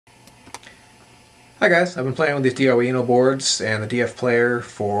Hi guys, I've been playing with these Arduino boards and the DF player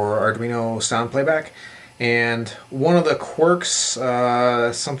for Arduino sound playback, and one of the quirks,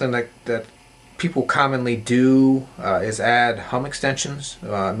 something that people commonly do, is add hum extensions,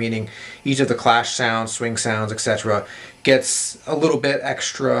 meaning each of the clash sounds, swing sounds, etc. gets a little bit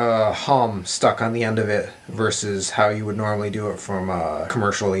extra hum stuck on the end of it versus how you would normally do it from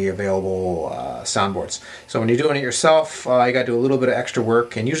commercially available soundboards. So when you're doing it yourself, you got to do a little bit of extra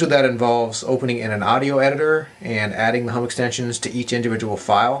work, and usually that involves opening in an audio editor and adding the hum extensions to each individual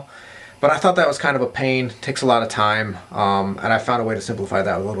file. But I thought that was kind of a pain, takes a lot of time, and I found a way to simplify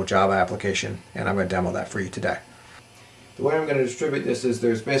that with a little Java application, and I'm going to demo that for you today. The way I'm going to distribute this is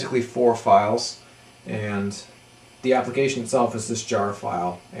there's basically 4 files, and the application itself is this jar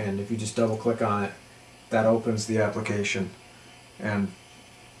file, and if you just double click on it, that opens the application, and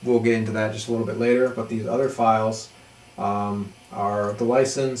we'll get into that just a little bit later. But these other files are the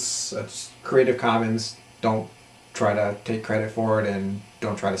license. It's Creative Commons. Don't try to take credit for it, and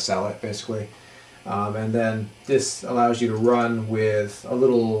don't try to sell it, basically. And then this allows you to run with a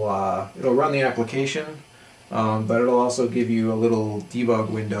little, it'll run the application, but it'll also give you a little debug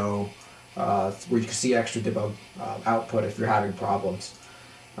window where you can see extra debug output if you're having problems.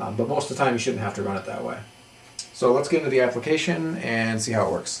 But most of the time you shouldn't have to run it that way. So let's get into the application and see how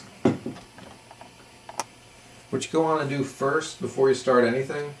it works. What you go on to do first before you start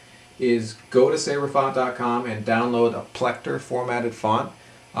anything is go to saberfont.com and download a Plector formatted font.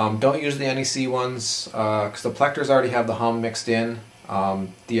 Don't use the NEC ones because the Plectors already have the hum mixed in. The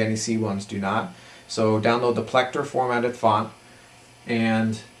NEC ones do not. So download the Plector formatted font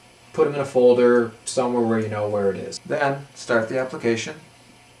and put them in a folder somewhere where you know where it is. Then start the application.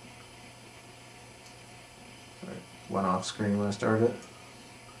 Went off screen when I started it.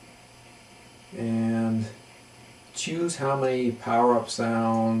 And choose how many power up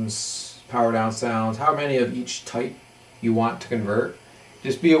sounds, power down sounds, how many of each type you want to convert.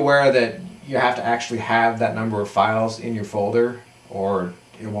 Just be aware that you have to actually have that number of files in your folder or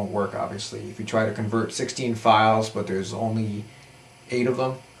it won't work, obviously. If you try to convert 16 files but there's only 8 of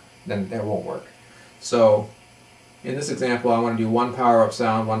them, then that won't work. So in this example I want to do 1 power up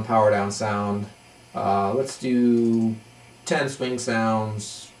sound, 1 power down sound. Let's do 10 swing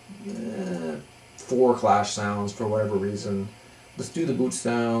sounds, 4 clash sounds for whatever reason. Let's do the boot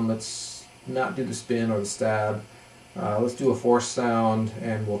sound, let's not do the spin or the stab. Let's do a force sound,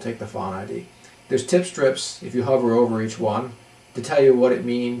 and we'll take the font ID. There's tip strips, if you hover over each one, to tell you what it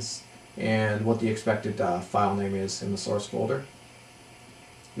means and what the expected file name is in the source folder.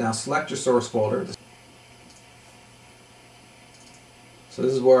 Now select your source folder. So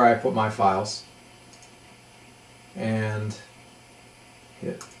this is where I put my files. And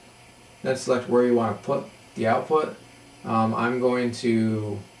hit. Then select where you want to put the output. I'm going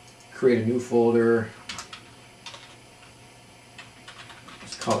to create a new folder.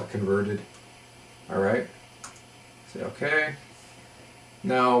 Let's call it converted. Alright. Say OK.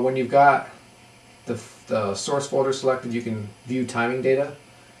 Now when you've got the source folder selected, you can view timing data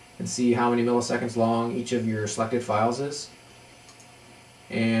and see how many milliseconds long each of your selected files is.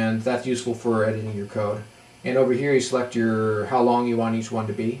 And that's useful for editing your code. And over here you select how long you want each one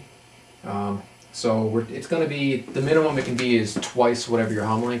to be. It's going to be, the minimum it can be is twice whatever your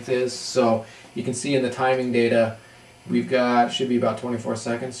hum length is. So you can see in the timing data we've got, should be about 24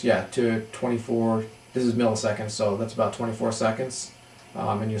 seconds. Yeah, to 24, this is milliseconds, so that's about 24 seconds.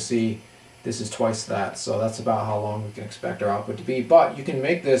 And you'll see this is twice that, so that's about how long we can expect our output to be. But you can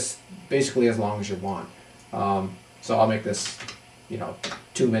make this basically as long as you want. So I'll make this,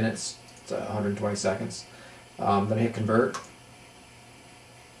 2 minutes, it's 120 seconds. Then hit convert.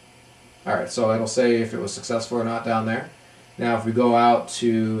 Alright, so it'll say if it was successful or not down there. Now if we go out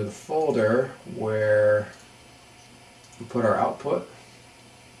to the folder where we put our output,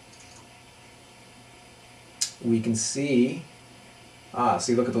 we can see,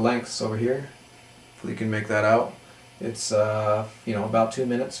 look at the lengths over here. If we can make that out, it's about 2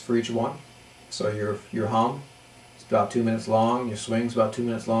 minutes for each one. So your hum is about 2 minutes long, your swing's about 2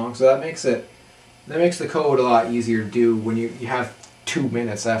 minutes long. So that makes the code a lot easier to do when you have 2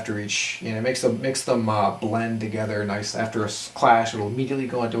 minutes after each. It makes them blend together nice. After a clash, it'll immediately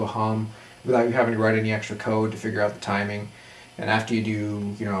go into a hum without you having to write any extra code to figure out the timing. And after you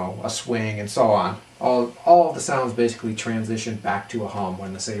do, a swing and so on, all of the sounds basically transition back to a hum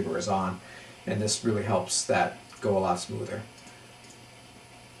when the saber is on, and this really helps that go a lot smoother.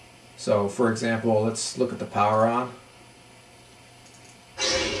 So, for example, let's look at the power on.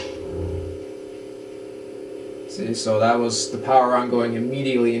 See, so that was the power on going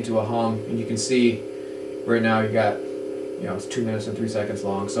immediately into a hum, and you can see right now you got, it's 2 minutes and 3 seconds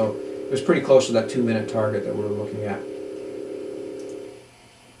long. So was pretty close to that 2-minute target that we were looking at.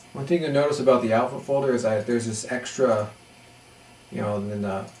 One thing you'll notice about the output folder is that there's this extra, you know, and then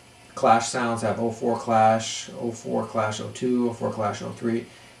the clash sounds have 04 clash, 04 clash 02, 04 clash 03,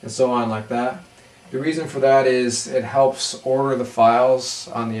 and so on like that. The reason for that is it helps order the files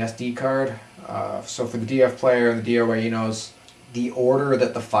on the SD card. So for the DF player and the DOAinos, the order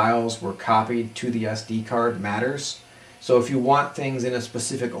that the files were copied to the SD card matters. So if you want things in a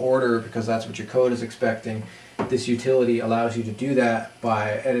specific order because that's what your code is expecting, this utility allows you to do that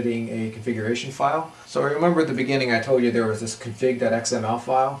by editing a configuration file. So remember at the beginning I told you there was this config.xml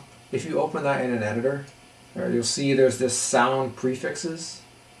file. If you open that in an editor, you'll see there's this sound prefixes.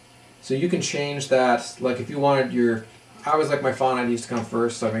 So you can change that, like if you wanted your, I always like my font IDs to come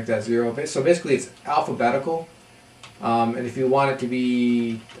first, so I make that 0. So basically it's alphabetical, and if you want it to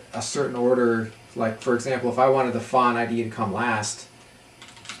be a certain order, like for example if I wanted the font ID to come last,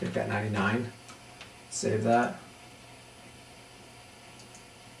 make that 99, save that.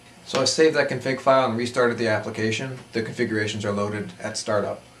 So I saved that config file and restarted the application. The configurations are loaded at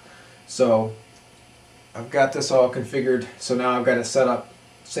startup. So I've got this all configured, so now I've got it set up,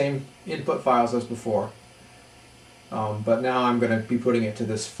 same input files as before. But now I'm going to be putting it to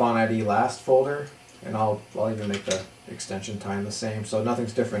this font ID last folder, and I'll even make the extension time the same, so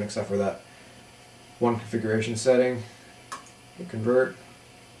nothing's different except for that one configuration setting. Hit convert.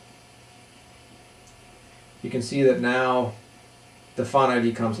 You can see that now the font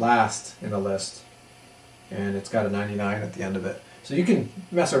ID comes last in the list, and it's got a 99 at the end of it. So you can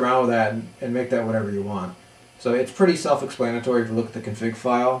mess around with that and make that whatever you want. So it's pretty self-explanatory if you look at the config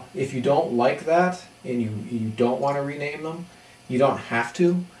file. If you don't like that and you don't want to rename them, you don't have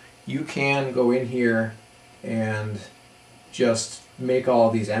to. You can go in here and just make all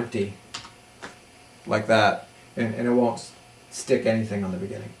of these empty like that, and it won't stick anything on the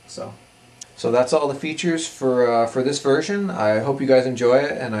beginning. So that's all the features for this version. I hope you guys enjoy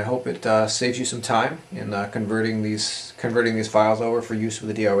it, and I hope it saves you some time in converting these files over for use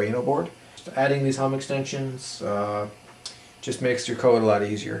with the DOAino board. Adding these hum extensions just makes your code a lot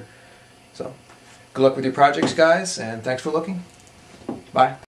easier. So good luck with your projects, guys, and thanks for looking. Bye.